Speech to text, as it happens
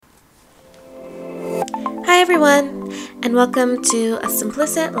Hi everyone, and welcome to A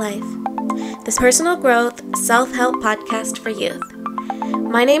Simplicite Life, this personal growth, self-help podcast for youth.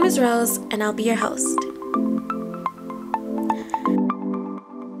 My name is Rose, and I'll be your host.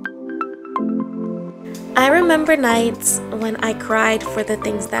 I remember nights when I cried for the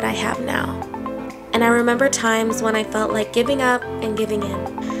things that I have now. And I remember times when I felt like giving up and giving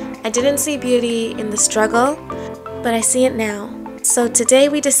in. I didn't see beauty in the struggle, but I see it now. So today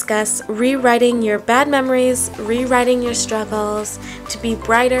we discuss rewriting your bad memories, rewriting your struggles to be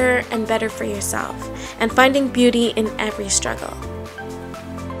brighter and better for yourself, and finding beauty in every struggle.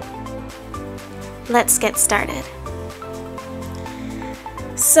 Let's get started.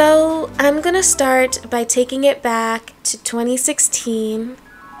 So I'm gonna start by taking it back to 2016.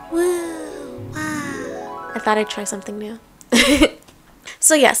 Woo! Wow! I thought I'd try something new.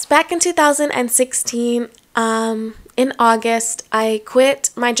 So yes, back in 2016, in August, I quit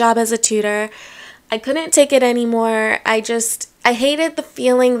my job as a tutor. I couldn't take it anymore. I hated the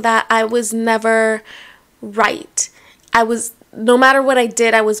feeling that I was never right. No matter what I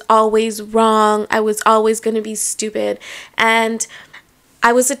did, I was always wrong. I was always going to be stupid. And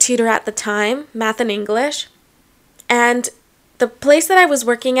I was a tutor at the time, math and English. And the place that I was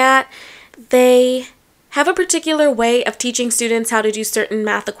working at, they have a particular way of teaching students how to do certain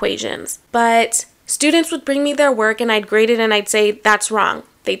math equations. But students would bring me their work and I'd grade it and I'd say, that's wrong.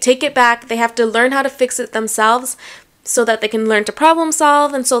 They take it back. They have to learn how to fix it themselves so that they can learn to problem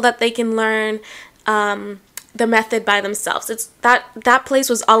solve and so that they can learn the method by themselves. That place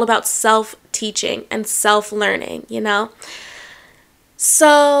was all about self-teaching and self-learning, you know?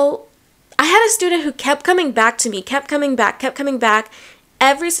 So I had a student who kept coming back to me, kept coming back.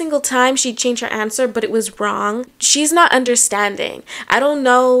 Every single time she'd change her answer, but it was wrong. She's not understanding. I don't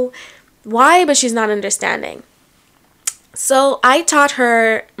know why, but she's not understanding. So I taught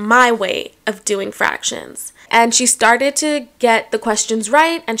her my way of doing fractions. And she started to get the questions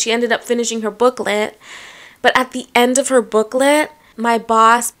right, and she ended up finishing her booklet. But at the end of her booklet, my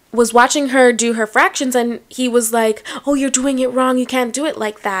boss was watching her do her fractions, and he was like, oh, you're doing it wrong. You can't do it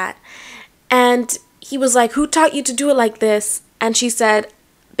like that. And he was like, who taught you to do it like this? And she said,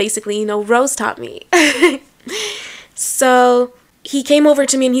 basically, Rose taught me. So he came over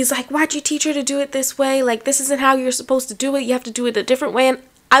to me and he's like, why'd you teach her to do it this way? Like, this isn't how you're supposed to do it. You have to do it a different way. And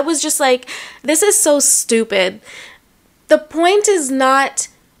I was just like, this is so stupid. The point is not,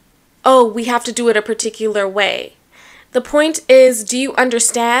 oh, we have to do it a particular way. The point is, do you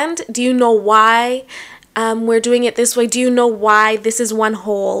understand? Do you know why we're doing it this way? Do you know why this is one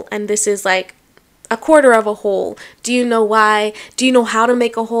whole and this is like a quarter of a whole? Do you know why? Do you know how to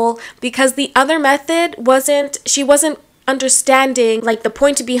make a whole? Because the other method she wasn't understanding like the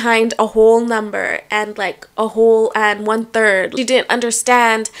point behind a whole number and like a whole and 1/3. She didn't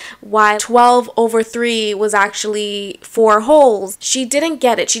understand why 12 over 3 was actually 4 wholes. She didn't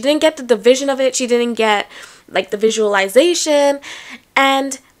get it. She didn't get the division of it. She didn't get like the visualization.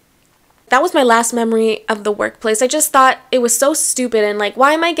 And that was my last memory of the workplace. I just thought it was so stupid and like,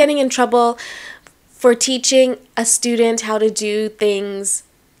 why am I getting in trouble for teaching a student how to do things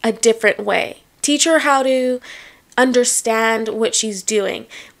a different way? Teach her how to understand what she's doing.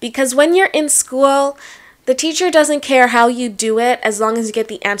 Because when you're in school, the teacher doesn't care how you do it as long as you get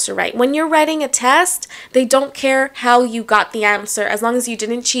the answer right. When you're writing a test, they don't care how you got the answer as long as you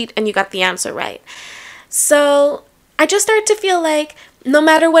didn't cheat and you got the answer right. So I just started to feel like no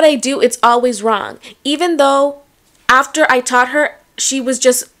matter what I do, it's always wrong. Even though after I taught her, she was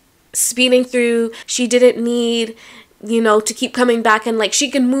just speeding through. She didn't need, to keep coming back and like she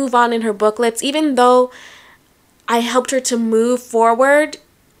could move on in her booklets. Even though I helped her to move forward,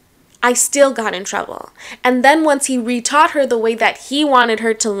 I still got in trouble. And then once he retaught her the way that he wanted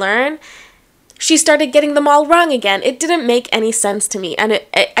her to learn, she started getting them all wrong again. It didn't make any sense to me. And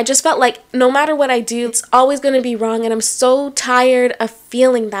I just felt like no matter what I do, it's always going to be wrong. And I'm so tired of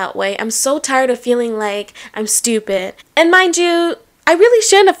feeling that way. I'm so tired of feeling like I'm stupid. And mind you, I really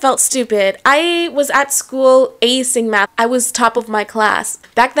shouldn't have felt stupid. I was at school acing math. I was top of my class.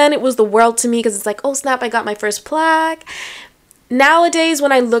 Back then it was the world to me because it's like, oh snap, I got my first plaque. Nowadays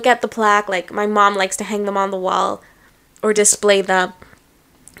when I look at the plaque, like my mom likes to hang them on the wall or display them.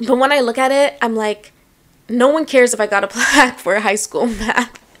 But when I look at it, I'm like, no one cares if I got a plaque for high school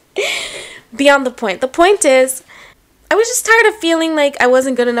math. Beyond the point. The point is, I was just tired of feeling like I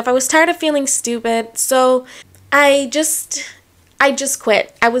wasn't good enough. I was tired of feeling stupid. So I just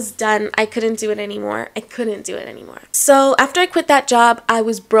quit. I was done. I couldn't do it anymore. So after I quit that job, I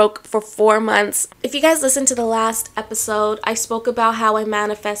was broke for 4 months. If you guys listened to the last episode, I spoke about how I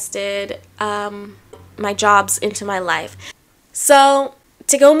manifested my jobs into my life. So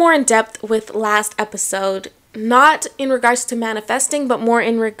to go more in depth with last episode, not in regards to manifesting, but more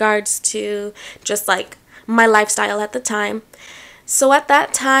in regards to just like my lifestyle at the time. So at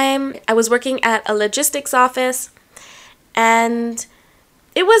that time, I was working at a logistics office, and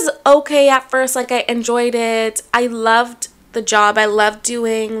it was okay at first. Like, I enjoyed it. I loved the job. I loved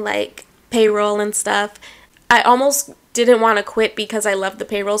doing like payroll and stuff. I almost didn't want to quit because I loved the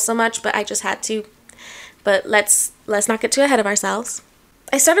payroll so much, but I just had to. But let's not get too ahead of ourselves.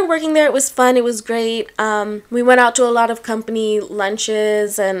 I started working there. It was fun. It was great. We went out to a lot of company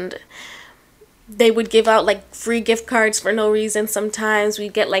lunches, and they would give out like free gift cards for no reason. Sometimes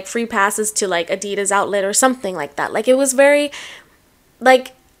we'd get like free passes to like Adidas outlet or something like that. Like, it was very,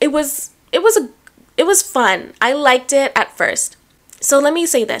 like, it was fun. I liked it at first. So let me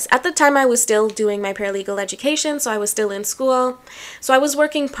say this. At the time, I was still doing my paralegal education, so I was still in school. So I was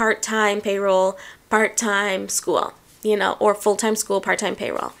working part-time payroll, part-time school, or full-time school, part-time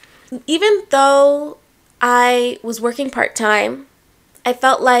payroll. Even though I was working part-time, I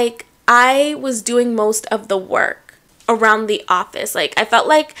felt like I was doing most of the work around the office. Like, I felt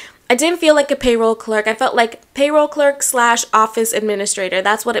like I didn't feel like a payroll clerk. I felt like payroll clerk / office administrator.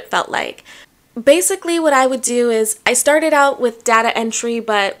 That's what it felt like. Basically, what I would do is I started out with data entry,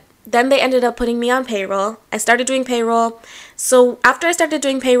 but then they ended up putting me on payroll. I started doing payroll. So after I started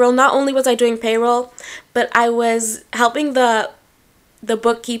doing payroll, not only was I doing payroll, but I was helping the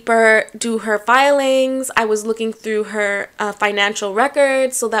bookkeeper do her filings. I was looking through her financial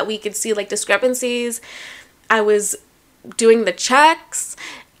records so that we could see like discrepancies. I was doing the checks.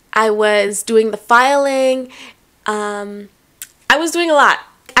 I was doing the filing. I was doing a lot.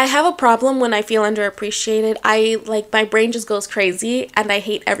 I have a problem when I feel underappreciated. My brain just goes crazy, and I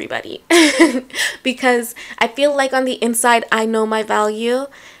hate everybody because I feel like on the inside I know my value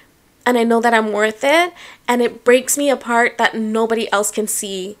and I know that I'm worth it, and it breaks me apart that nobody else can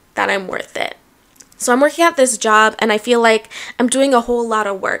see that I'm worth it. So I'm working at this job, and I feel like I'm doing a whole lot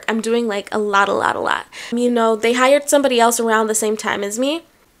of work. I'm doing like a lot. They hired somebody else around the same time as me.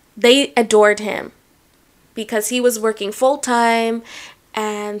 They adored him because he was working full-time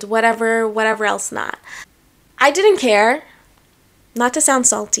and whatever else not. I didn't care, not to sound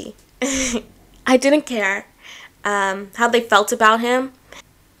salty. I didn't care how they felt about him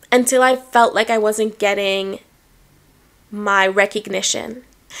until I felt like I wasn't getting my recognition.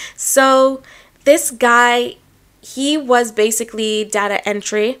 So this guy, he was basically data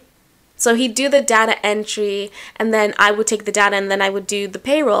entry. So he'd do the data entry, and then I would take the data, and then I would do the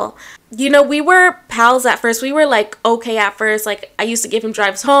payroll. We were pals at first. We were like okay at first. Like, I used to give him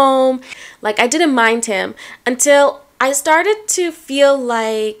drives home. Like, I didn't mind him until I started to feel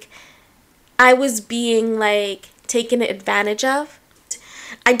like I was being like taken advantage of.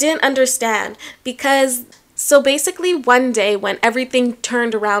 I didn't understand because so basically one day when everything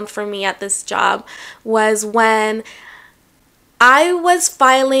turned around for me at this job was when I was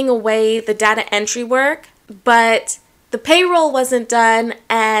filing away the data entry work, but the payroll wasn't done,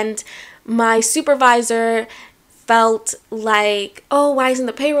 and my supervisor felt like, oh, why isn't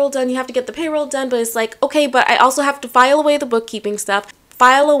the payroll done? You have to get the payroll done. But it's like, okay, but I also have to file away the bookkeeping stuff,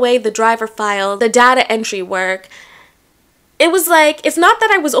 file away the driver file, the data entry work. It was like, it's not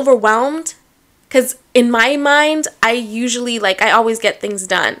that I was overwhelmed, because in my mind, I always get things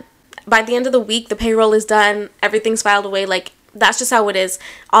done. By the end of the week, the payroll is done, everything's filed away, like, that's just how it is.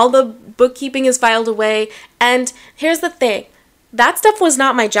 All the bookkeeping is filed away. And here's the thing. That stuff was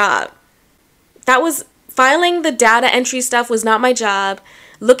not my job. That was filing the data entry stuff was not my job.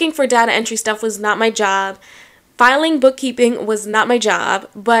 Looking for data entry stuff was not my job. Filing bookkeeping was not my job.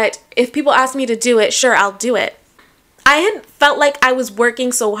 But if people ask me to do it, sure, I'll do it. I had felt like I was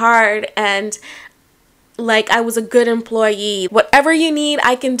working so hard and like I was a good employee. Whatever you need,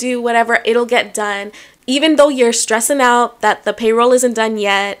 I can do whatever. It'll get done. Even though you're stressing out that the payroll isn't done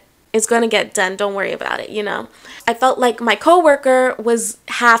yet, it's going to get done. Don't worry about it, I felt like my coworker was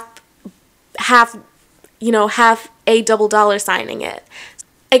half a double dollar signing it.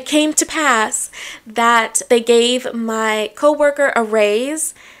 It came to pass that they gave my coworker a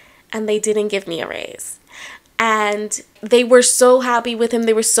raise and they didn't give me a raise. And they were so happy with him.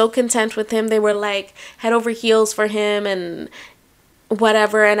 They were so content with him. They were like head over heels for him and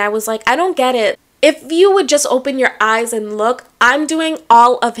whatever. And I was like, I don't get it. If you would just open your eyes and look, I'm doing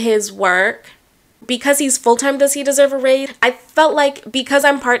all of his work. Because he's full-time, does he deserve a raise? I felt like because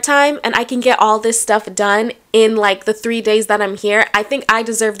I'm part-time and I can get all this stuff done in like the 3 days that I'm here, I think I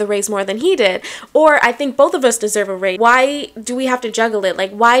deserve the raise more than he did. Or I think both of us deserve a raise. Why do we have to juggle it?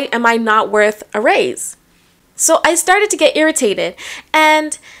 Like, why am I not worth a raise? So I started to get irritated.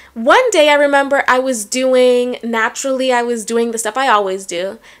 And One day I remember I was doing the stuff I always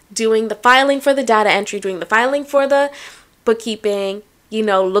do, doing the filing for the data entry, doing the filing for the bookkeeping,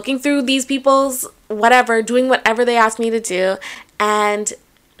 looking through these people's whatever, doing whatever they asked me to do. And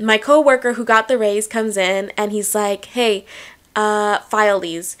my coworker who got the raise comes in and he's like, hey, file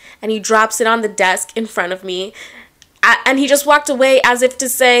these. And he drops it on the desk in front of me. And he just walked away as if to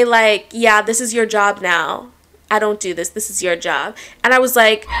say, like, yeah, this is your job now. I don't do this. This is your job. And I was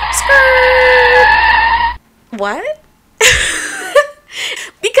like, skirt. What?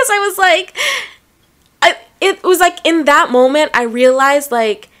 Because I was like, it was like in that moment, I realized,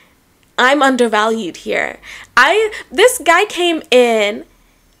 like, I'm undervalued here. This guy came in,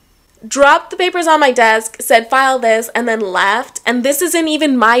 dropped the papers on my desk, said file this, and then left. And this isn't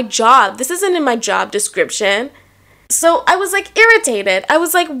even my job. This isn't in my job description. So I was like irritated. I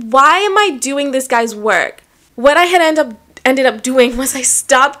was like, why am I doing this guy's work? What I had ended up doing was I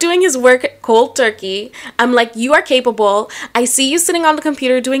stopped doing his work cold turkey. I'm like, you are capable. I see you sitting on the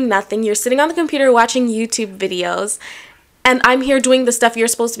computer doing nothing. You're sitting on the computer watching YouTube videos. And I'm here doing the stuff you're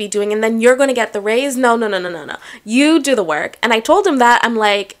supposed to be doing, and then you're going to get the raise? No. You do the work. And I told him that. I'm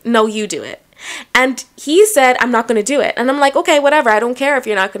like, no, you do it. And he said, I'm not going to do it. And I'm like, okay, whatever. I don't care if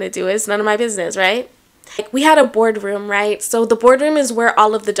you're not going to do it. It's none of my business, right? Like, we had a boardroom, right? So the boardroom is where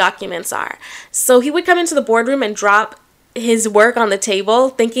all of the documents are. So he would come into the boardroom and drop his work on the table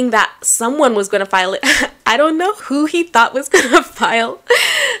thinking that someone was going to file it. I don't know who he thought was going to file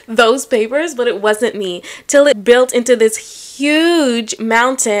those papers, but it wasn't me, till it built into this huge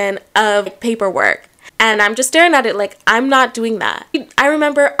mountain of paperwork. And I'm just staring at it like, I'm not doing that. I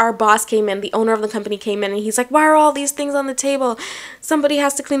remember our boss came in, the owner of the company came in, and he's like, why are all these things on the table? Somebody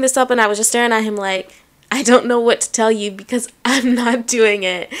has to clean this up. And I was just staring at him like, I don't know what to tell you because I'm not doing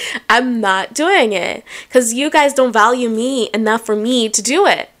it. I'm not doing it because you guys don't value me enough for me to do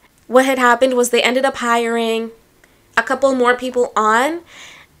it. What had happened was they ended up hiring a couple more people on,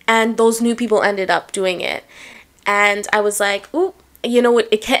 and those new people ended up doing it. And I was like, ooh, you know what?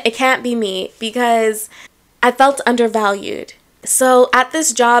 It can't be me, because I felt undervalued. So at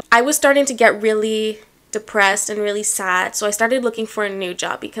this job, I was starting to get really depressed and really sad. So I started looking for a new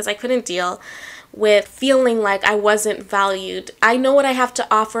job because I couldn't deal with feeling like I wasn't valued. I know what I have to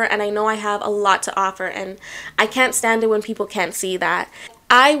offer, and I know I have a lot to offer, and I can't stand it when people can't see that.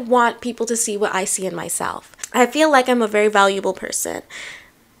 I want people to see what I see in myself. I feel like I'm a very valuable person.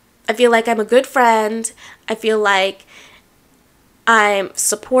 I feel like I'm a good friend. I feel like I'm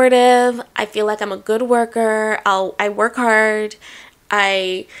supportive. I feel like I'm a good worker. I work hard.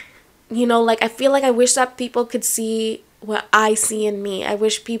 I feel like I wish that people could see what I see in me. I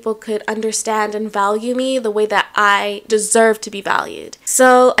wish people could understand and value me the way that I deserve to be valued.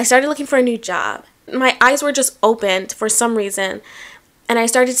 So I started looking for a new job. My eyes were just opened for some reason. And I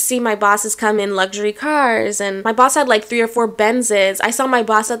started to see my bosses come in luxury cars. And my boss had like 3 or 4 Benzes. I saw my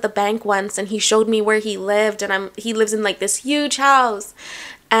boss at the bank once, and he showed me where he lived. And he lives in like this huge house.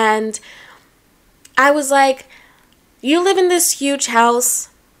 And I was like, you live in this huge house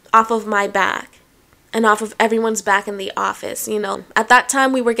off of my back and off of everyone's back in the office. At that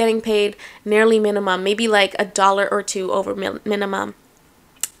time we were getting paid nearly minimum, maybe like $1 or $2 over minimum,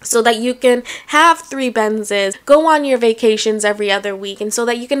 so that you can have 3 Benzes, go on your vacations every other week, and so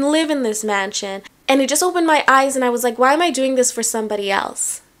that you can live in this mansion. And it just opened my eyes, and I was like, why am I doing this for somebody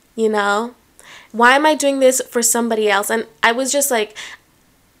else? Why am I doing this for somebody else? And I was just like,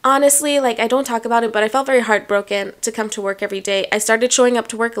 honestly, like, I don't talk about it, but I felt very heartbroken to come to work every day. I started showing up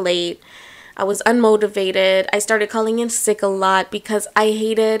to work late. I was unmotivated. I started calling in sick a lot because I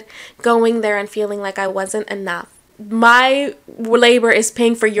hated going there and feeling like I wasn't enough. My labor is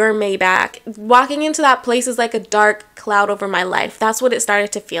paying for your Maybach. Walking into that place is like a dark cloud over my life. That's what it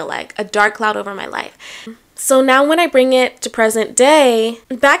started to feel like, a dark cloud over my life. So now when I bring it to present day,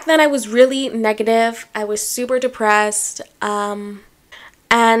 back then I was really negative. I was super depressed.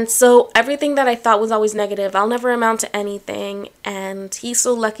 And so everything that I thought was always negative, I'll never amount to anything. And he's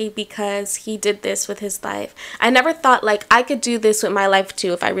so lucky because he did this with his life. I never thought like I could do this with my life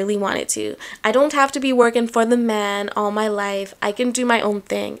too if I really wanted to. I don't have to be working for the man all my life. I can do my own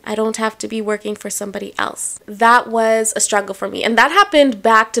thing. I don't have to be working for somebody else. That was a struggle for me. And that happened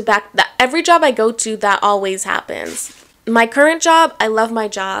back to back. Every job I go to, that always happens. My current job, I love my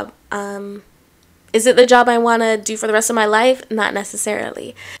job. Is it the job I want to do for the rest of my life? Not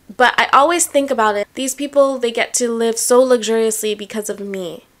necessarily. But I always think about it. These people, they get to live so luxuriously because of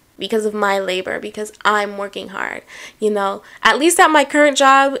me, because of my labor, because I'm working hard. At least at my current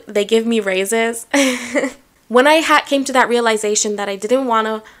job, they give me raises. When I came to that realization that I didn't want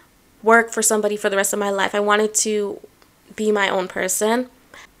to work for somebody for the rest of my life, I wanted to be my own person.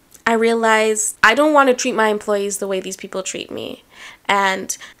 I realized I don't want to treat my employees the way these people treat me.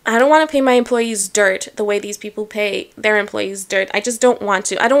 And I don't want to pay my employees dirt the way these people pay their employees dirt. I just don't want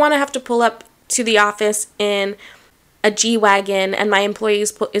to. I don't want to have to pull up to the office in a G-Wagon and my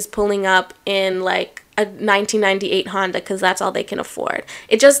employees is pulling up in like a 1998 Honda because that's all they can afford.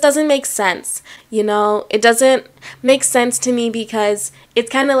 It just doesn't make sense, you know? It doesn't make sense to me because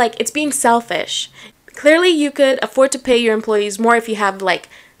it's kind of like it's being selfish. Clearly, you could afford to pay your employees more if you have like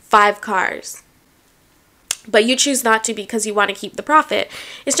 5 cars. But you choose not to because you want to keep the profit.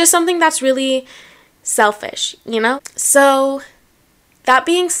 It's just something that's really selfish, you know? So, that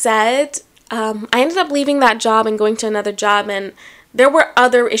being said, I ended up leaving that job and going to another job, and there were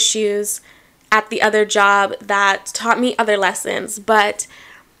other issues at the other job that taught me other lessons, but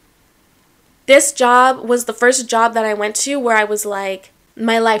this job was the first job that I went to where I was like,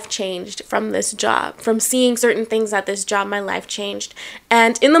 my life changed from this job. From seeing certain things at this job, my life changed.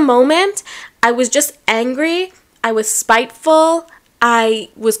 And in the moment, I was just angry, I was spiteful, I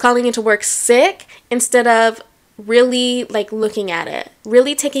was calling into work sick instead of really like looking at it,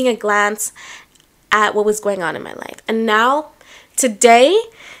 really taking a glance at what was going on in my life. And now, today,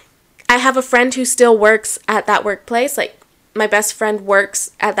 I have a friend who still works at that workplace. Like, my best friend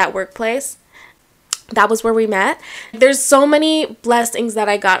works at that workplace. That was where we met. There's so many blessings that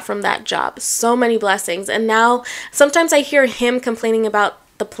I got from that job. So many blessings. And now, sometimes I hear him complaining about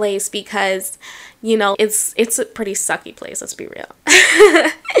the place because, you know, it's a pretty sucky place, let's be real.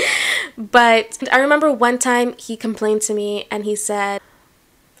 But I remember one time he complained to me and he said,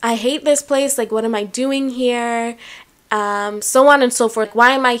 I hate this place, like what am I doing here? So on and so forth.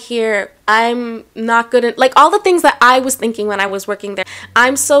 Why am I here? I'm not good at, like, all the things that I was thinking when I was working there.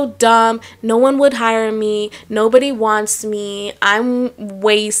 I'm so dumb. No one would hire me. Nobody wants me. I'm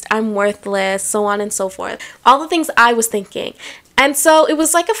waste. I'm worthless. So on and so forth. All the things I was thinking. And so it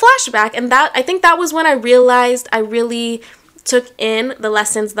was like a flashback. And that, I think that was when I realized I really took in the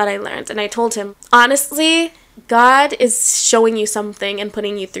lessons that I learned. And I told him, honestly, God is showing you something and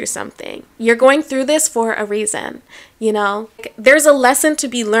putting you through something. You're going through this for a reason, you know? There's a lesson to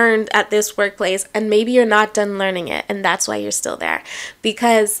be learned at this workplace, and maybe you're not done learning it, and that's why you're still there.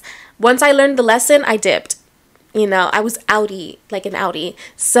 Because once I learned the lesson, I dipped. You know, I was outie, like an outie.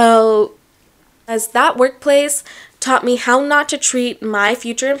 So, as that workplace taught me how not to treat my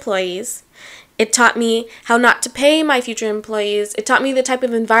future employees. It taught me how not to pay my future employees. It taught me the type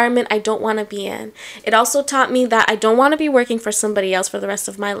of environment I don't want to be in. It also taught me that I don't want to be working for somebody else for the rest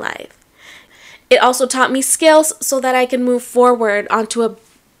of my life. It also taught me skills so that I can move forward onto a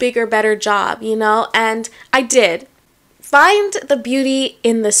bigger, better job, you know? And I did. Find the beauty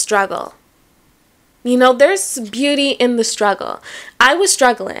in the struggle. You know, there's beauty in the struggle. I was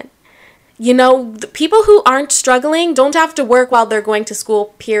struggling. You know, the people who aren't struggling don't have to work while they're going to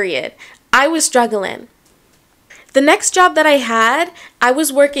school, period. I was struggling. The next job that I had, I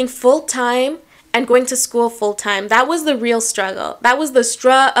was working full-time and going to school full-time. That was the real struggle. That was the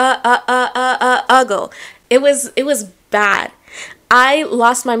struggle. It was bad. I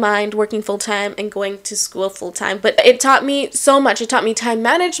lost my mind working full-time and going to school full-time, but it taught me so much. It taught me time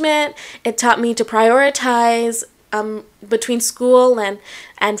management. It taught me to prioritize between school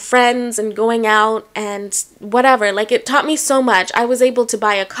and friends and going out and whatever. Like, it taught me so much. I was able to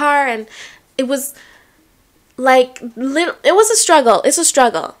buy a car, and it was like, it was a struggle. It's a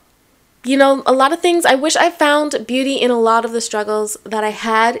struggle. You know, a lot of things, I wish I found beauty in a lot of the struggles that I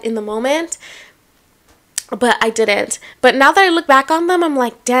had in the moment, but I didn't. But now that I look back on them, I'm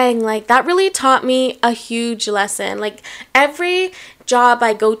like, dang, like, that really taught me a huge lesson. Like, every job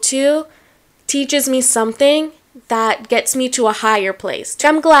I go to teaches me something that gets me to a higher place.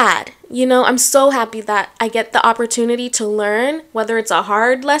 I'm glad, you know, I'm so happy that I get the opportunity to learn, whether it's a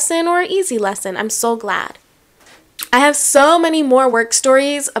hard lesson or an easy lesson. I'm so glad. I have so many more work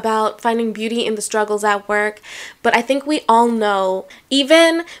stories about finding beauty in the struggles at work, but I think we all know,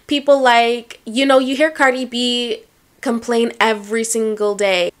 even people like, you know, you hear Cardi B complain every single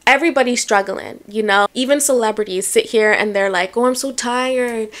day. Everybody's struggling, you know. Even celebrities sit here and they're like, oh, I'm so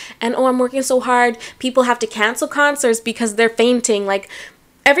tired, and oh, I'm working so hard. People have to cancel concerts because they're fainting. Like,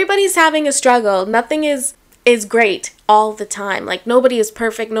 everybody's having a struggle. Nothing is great all the time. Like, nobody is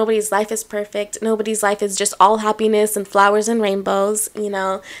perfect. Nobody's life is perfect. Nobody's life is just all happiness and flowers and rainbows, you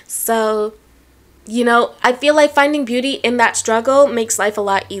know. So, you know, I feel like finding beauty in that struggle makes life a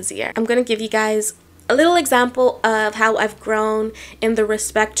lot easier. I'm going to give you guys a little example of how I've grown in the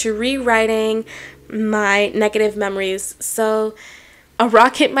respect to rewriting my negative memories. So, a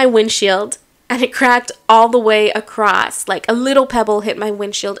rock hit my windshield and it cracked all the way across. Like, a little pebble hit my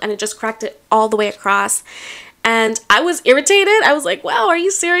windshield and it just cracked it all the way across. And I was irritated. I was like, wow, are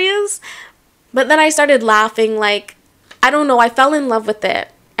you serious? But then I started laughing, like, I don't know, I fell in love with it.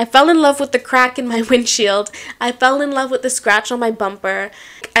 I fell in love with the crack in my windshield. I fell in love with the scratch on my bumper.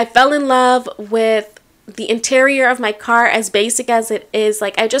 I fell in love with the interior of my car, as basic as it is.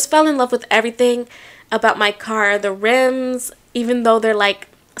 Like, I just fell in love with everything about my car. The rims, even though they're like,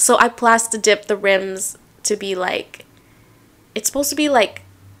 so I plasti dip the rims to be like, it's supposed to be like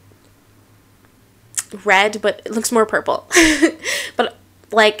red, but it looks more purple. But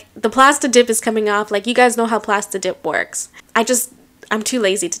like, the plasti dip is coming off. Like, you guys know how plasti dip works. I'm too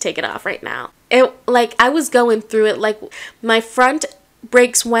lazy to take it off right now. I was going through it. Like, my front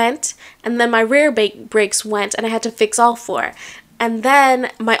brakes went, and then my rear brakes went, and I had to fix all four. And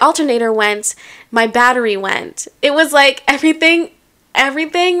then my alternator went, my battery went. It was like everything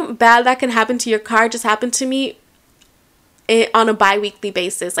bad that can happen to your car just happened to me on a bi-weekly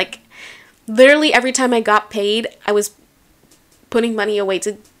basis. Like, literally every time I got paid, I was putting money away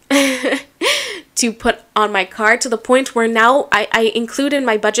to to put on my car, to the point where now I include in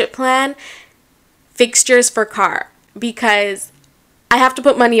my budget plan fixtures for car, because I have to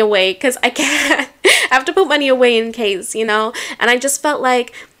put money away, because I can't. I have to put money away in case, you know? And I just felt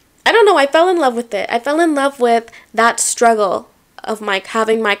like, I don't know, I fell in love with it. I fell in love with that struggle of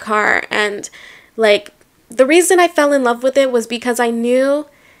having my car. And like, the reason I fell in love with it was because I knew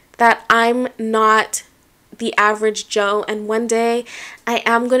that I'm not the average Joe, and one day I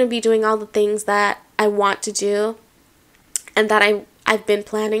am going to be doing all the things that I want to do and that I've been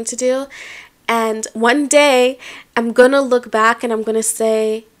planning to do. And one day I'm going to look back and I'm going to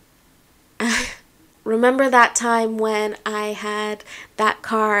say, remember that time when I had that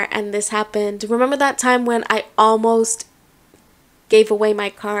car and this happened? Remember that time when I almost gave away my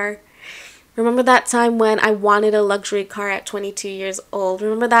car? Remember that time when I wanted a luxury car at 22 years old?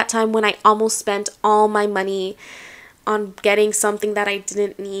 Remember that time when I almost spent all my money on getting something that I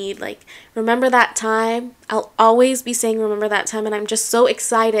didn't need? Like, remember that time? I'll always be saying remember that time, and I'm just so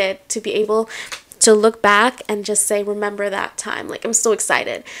excited to be able to look back and just say remember that time. Like, I'm so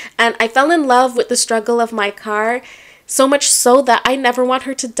excited. And I fell in love with the struggle of my car, so much so that I never want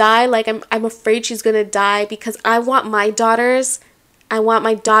her to die. Like, I'm afraid she's gonna die, because I want my daughters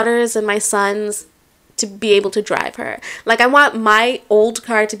and my sons to be able to drive her. Like, I want my old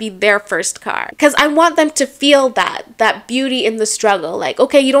car to be their first car, because I want them to feel that beauty in the struggle. Like,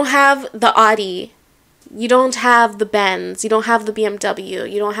 okay, you don't have the Audi, you don't have the Benz, you don't have the BMW,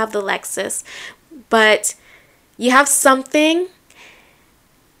 you don't have the Lexus, but you have something,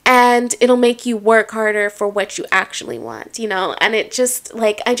 and it'll make you work harder for what you actually want, you know? And it just,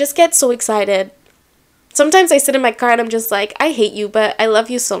 like, I just get so excited. Sometimes I sit in my car and I'm just like, I hate you, but I love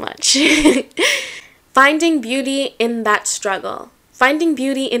you so much. Finding beauty in that struggle. Finding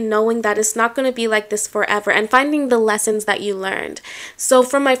beauty in knowing that it's not going to be like this forever, and finding the lessons that you learned. So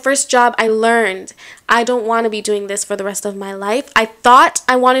from my first job, I learned I don't want to be doing this for the rest of my life. I thought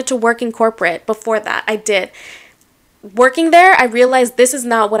I wanted to work in corporate. Before that, I did. Working there, I realized this is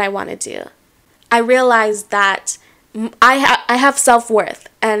not what I want to do. I realized that I have self-worth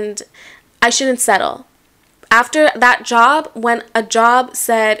and I shouldn't settle. After that job, when a job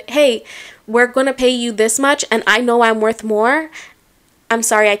said, hey, we're going to pay you this much, and I know I'm worth more, I'm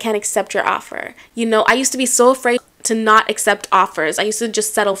sorry, I can't accept your offer. You know, I used to be so afraid to not accept offers. I used to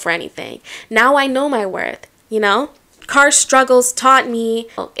just settle for anything. Now I know my worth, you know? Car struggles taught me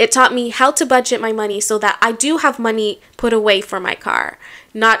how to budget my money so that I do have money put away for my car.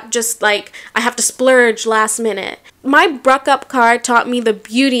 Not just like I have to splurge last minute. My bruck up car taught me the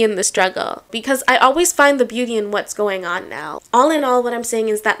beauty in the struggle, because I always find the beauty in what's going on now. All in all, what I'm saying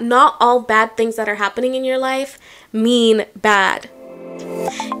is that not all bad things that are happening in your life mean bad.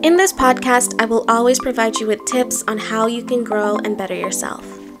 In this podcast, I will always provide you with tips on how you can grow and better yourself.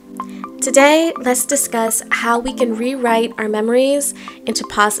 Today, let's discuss how we can rewrite our memories into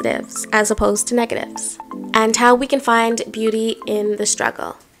positives as opposed to negatives, and how we can find beauty in the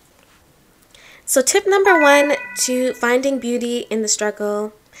struggle. So tip number 1 to finding beauty in the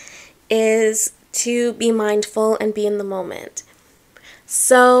struggle is to be mindful and be in the moment.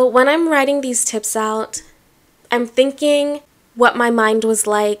 So when I'm writing these tips out, I'm thinking what my mind was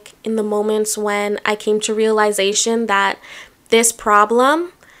like in the moments when I came to realization that this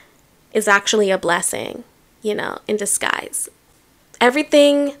problem is actually a blessing, you know, in disguise.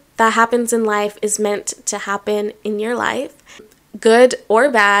 Everything that happens in life is meant to happen in your life, good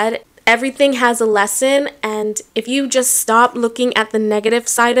or bad. Everything has a lesson, and if you just stop looking at the negative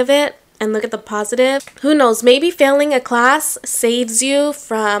side of it and look at the positive, who knows, maybe failing a class saves you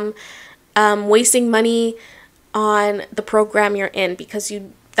from wasting money on the program you're in, because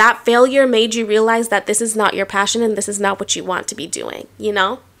that failure made you realize that this is not your passion and this is not what you want to be doing, you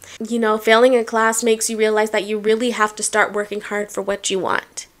know? You know, failing a class makes you realize that you really have to start working hard for what you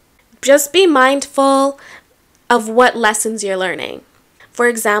want. Just be mindful of what lessons you're learning. For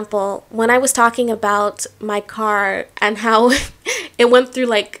example, when I was talking about my car and how it went through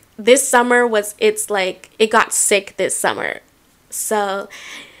like this summer it got sick this summer. So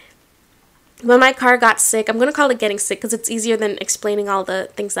when my car got sick, I'm going to call it getting sick because it's easier than explaining all the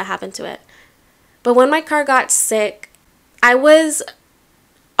things that happened to it. But when my car got sick, I was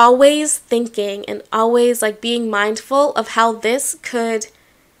always thinking and always like being mindful of how this could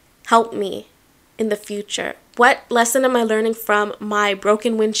help me in the future. What lesson am I learning from my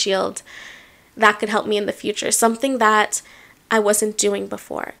broken windshield that could help me in the future? Something that I wasn't doing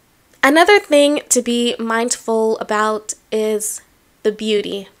before. Another thing to be mindful about is the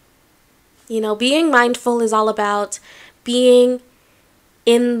beauty. You know, being mindful is all about being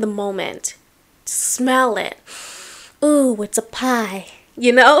in the moment. Smell it. Ooh, it's a pie.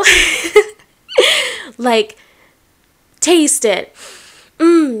 You know? Like, taste it.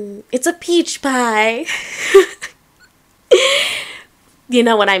 It's a peach pie. You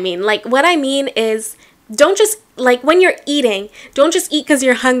know what I mean? Like, what I mean is, don't just, like, when you're eating, don't just eat because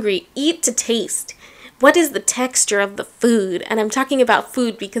you're hungry. Eat to taste. What is the texture of the food? And I'm talking about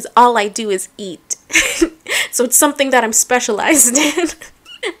food because all I do is eat. So it's something that I'm specialized in.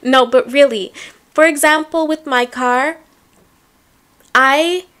 No, but really, for example, with my car,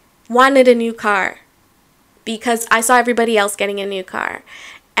 I wanted a new car because I saw everybody else getting a new car.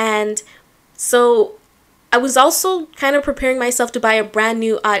 And so I was also kind of preparing myself to buy a brand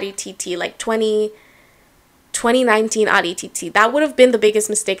new Audi TT, like 2019 Audi TT. That would have been the biggest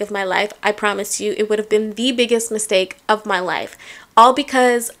mistake of my life. I promise you, it would have been the biggest mistake of my life. All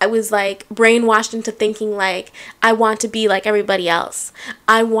because I was like brainwashed into thinking like, I want to be like everybody else.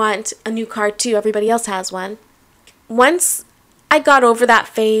 I want a new car too. Everybody else has one. Once I got over that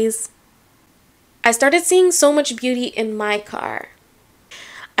phase, I started seeing so much beauty in my car.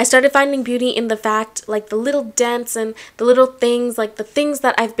 I started finding beauty in the fact, like the little dents and the little things, like the things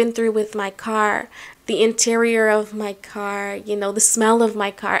that I've been through with my car, the interior of my car, you know, the smell of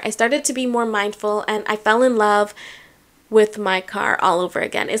my car. I started to be more mindful and I fell in love with my car all over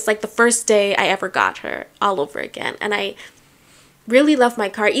again. It's like the first day I ever got her all over again. And I really love my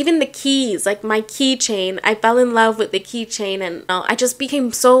car. Even the keys, like my keychain, I fell in love with the keychain and I just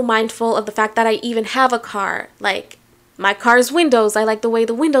became so mindful of the fact that I even have a car. Like my car's windows, I like the way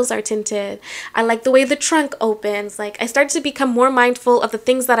the windows are tinted. I like the way the trunk opens. Like I started to become more mindful of the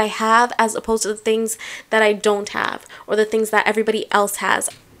things that I have as opposed to the things that I don't have or the things that everybody else has.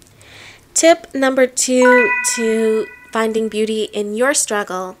 Tip number 2 to finding beauty in your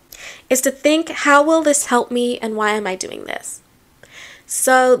struggle is to think, how will this help me and why am I doing this?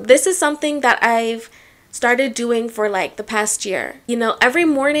 So this is something that I've started doing for like the past year. You know, every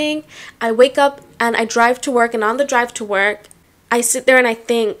morning I wake up and I drive to work, and on the drive to work, I sit there and I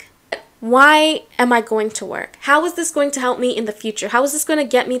think, why am I going to work? How is this going to help me in the future? How is this going to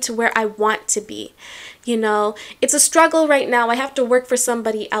get me to where I want to be? You know, it's a struggle right now. I have to work for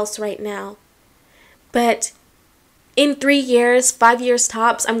somebody else right now. But in 3 years, 5 years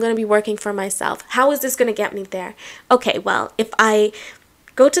tops, I'm going to be working for myself. How is this going to get me there? Okay, well, if I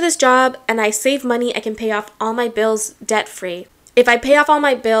go to this job and I save money, I can pay off all my bills debt-free. If I pay off all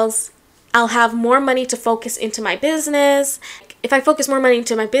my bills, I'll have more money to focus into my business. If I focus more money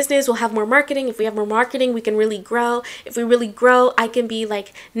into my business, we'll have more marketing. If we have more marketing, we can really grow. If we really grow, I can be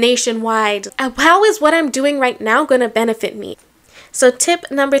like nationwide. How is what I'm doing right now going to benefit me? So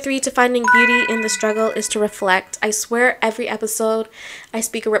tip number 3 to finding beauty in the struggle is to reflect. I swear every episode I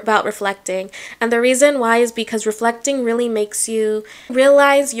speak about reflecting. And the reason why is because reflecting really makes you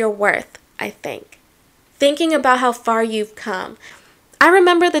realize your worth, I think. Thinking about how far you've come. I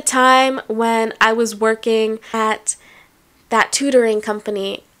remember the time when I was working at that tutoring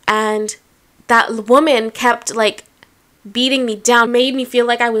company and that woman kept like beating me down, made me feel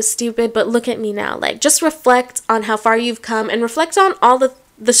like I was stupid, but look at me now. Like, just reflect on how far you've come and reflect on all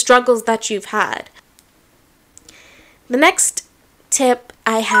the struggles that you've had. The next tip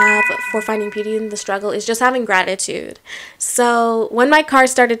I have for finding beauty in the struggle is just having gratitude. So when my car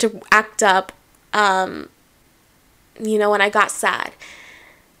started to act up, you know, when I got sad,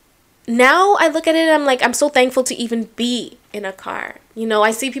 now I look at it and I'm like, I'm so thankful to even be in a car. You know,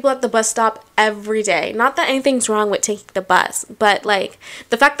 I see people at the bus stop every day. Not that anything's wrong with taking the bus, but like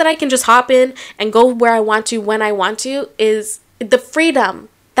the fact that I can just hop in and go where I want to when I want to is the freedom.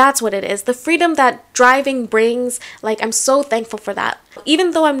 That's what it is. The freedom that driving brings. Like, I'm so thankful for that.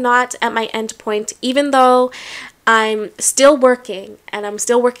 Even though I'm not at my end point, even though I'm still working and I'm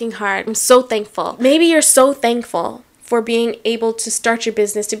still working hard. I'm so thankful. Maybe you're so thankful for being able to start your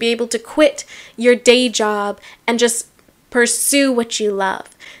business, to be able to quit your day job and just pursue what you love.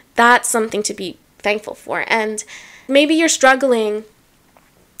 That's something to be thankful for. And maybe you're struggling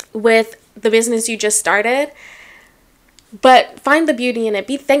with the business you just started, but find the beauty in it.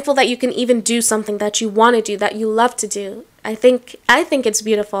 Be thankful that you can even do something that you want to do, that you love to do. I think it's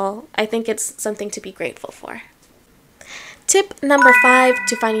beautiful. I think it's something to be grateful for. Tip number 5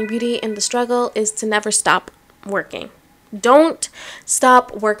 to finding beauty in the struggle is to never stop working. Don't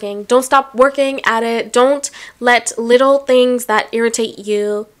stop working. Don't stop working at it. Don't let little things that irritate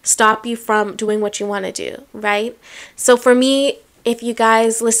you stop you from doing what you want to do, right? So for me, if you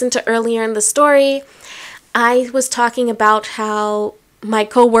guys listened to earlier in the story, I was talking about how my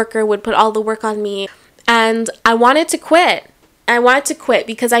coworker would put all the work on me and I wanted to quit. I wanted to quit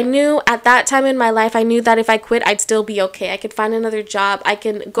because I knew at that time in my life, I knew that if I quit, I'd still be okay. I could find another job. I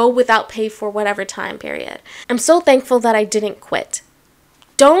can go without pay for whatever time period. I'm so thankful that I didn't quit.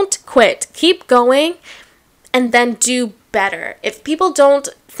 Don't quit. Keep going and then do better. If people don't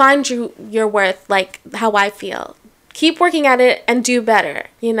find your worth like how I feel, keep working at it and do better,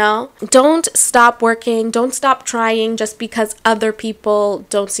 you know? Don't stop working. Don't stop trying just because other people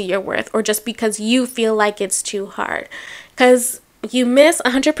don't see your worth or just because you feel like it's too hard. Because you miss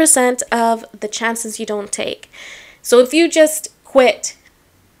 100% of the chances you don't take. So if you just quit,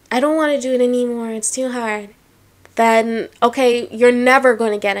 I don't want to do it anymore, it's too hard, then okay, you're never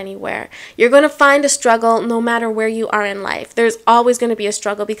going to get anywhere. You're going to find a struggle no matter where you are in life. There's always going to be a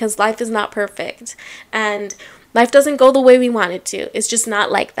struggle because life is not perfect. And life doesn't go the way we want it to. It's just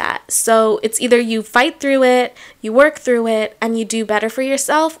not like that. So it's either you fight through it, you work through it, and you do better for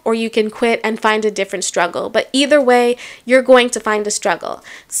yourself, or you can quit and find a different struggle. But either way, you're going to find a struggle.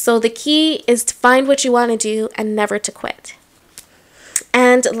 So the key is to find what you want to do and never to quit.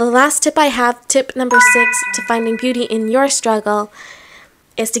 And the last tip I have, tip number 6 to finding beauty in your struggle,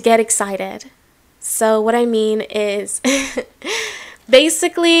 is to get excited. So what I mean is...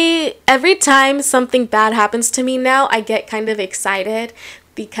 basically, every time something bad happens to me now, I get kind of excited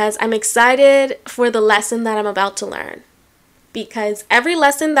because I'm excited for the lesson that I'm about to learn. Because every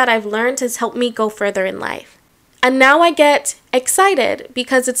lesson that I've learned has helped me go further in life. And now I get excited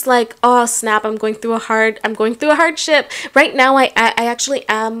because it's like, oh snap, I'm going through a hardship. Right now, I actually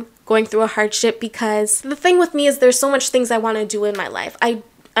am going through a hardship because the thing with me is there's so much things I want to do in my life. I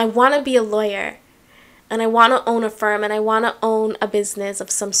want to be a lawyer. And I want to own a firm, and I want to own a business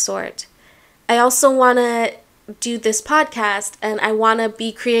of some sort. I also want to do this podcast, and I want to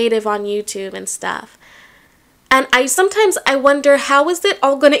be creative on YouTube and stuff. And sometimes I wonder, how is it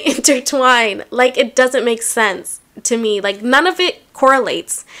all going to intertwine? Like, it doesn't make sense to me. Like, none of it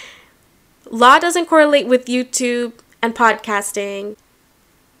correlates. Law doesn't correlate with YouTube and podcasting.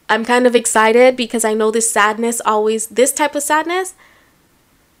 I'm kind of excited because I know this type of sadness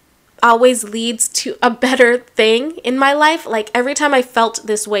always leads to a better thing in my life. Like every time I felt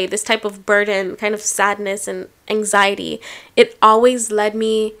this way, this type of burden, kind of sadness and anxiety, it always led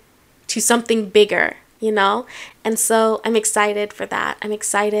me to something bigger, you know? And so I'm excited for that. I'm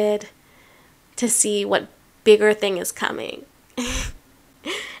excited to see what bigger thing is coming.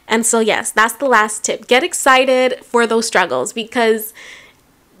 And so yes, that's the last tip. Get excited for those struggles, because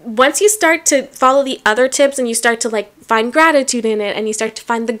once you start to follow the other tips and you start to like find gratitude in it and you start to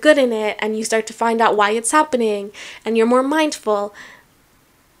find the good in it and you start to find out why it's happening and you're more mindful,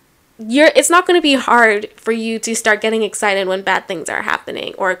 it's not going to be hard for you to start getting excited when bad things are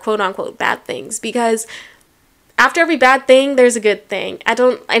happening, or quote unquote bad things, because after every bad thing there's a good thing. I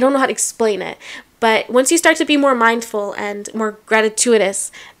don't know how to explain it, but once you start to be more mindful and more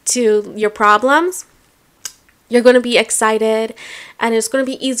gratuitous to your problems, you're going to be excited, and it's going to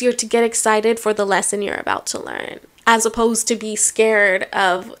be easier to get excited for the lesson you're about to learn, as opposed to be scared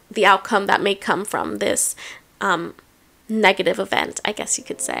of the outcome that may come from this negative event, I guess you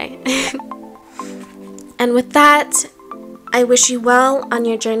could say. And with that, I wish you well on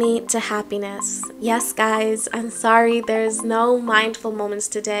your journey to happiness. Yes, guys, I'm sorry there's no mindful moments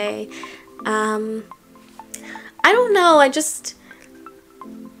today. I don't know, I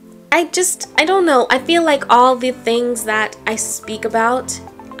don't know. I feel like all the things that I spoke about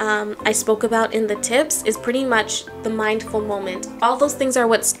in the tips is pretty much the mindful moment. All those things are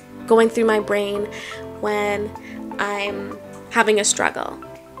what's going through my brain when I'm having a struggle,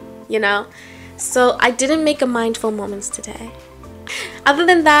 you know? So I didn't make a mindful moments today. Other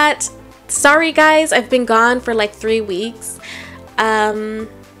than that, sorry guys, I've been gone for like 3 weeks. I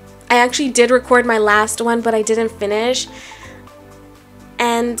actually did record my last one, but I didn't finish.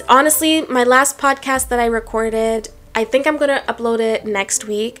 And honestly, my last podcast that I recorded, I think I'm gonna upload it next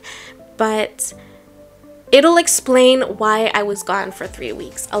week, but it'll explain why I was gone for 3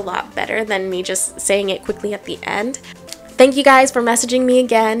 weeks a lot better than me just saying it quickly at the end. Thank you guys for messaging me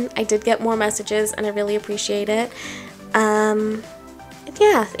again. I did get more messages and I really appreciate it.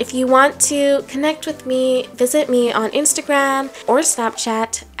 Yeah, if you want to connect with me, visit me on Instagram or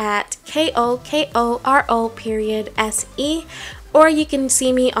Snapchat at KOKORO.SE, or you can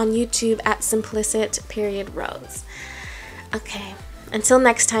see me on YouTube at Simplicite.Rose. Okay, until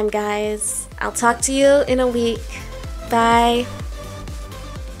next time, guys. I'll talk to you in a week. Bye.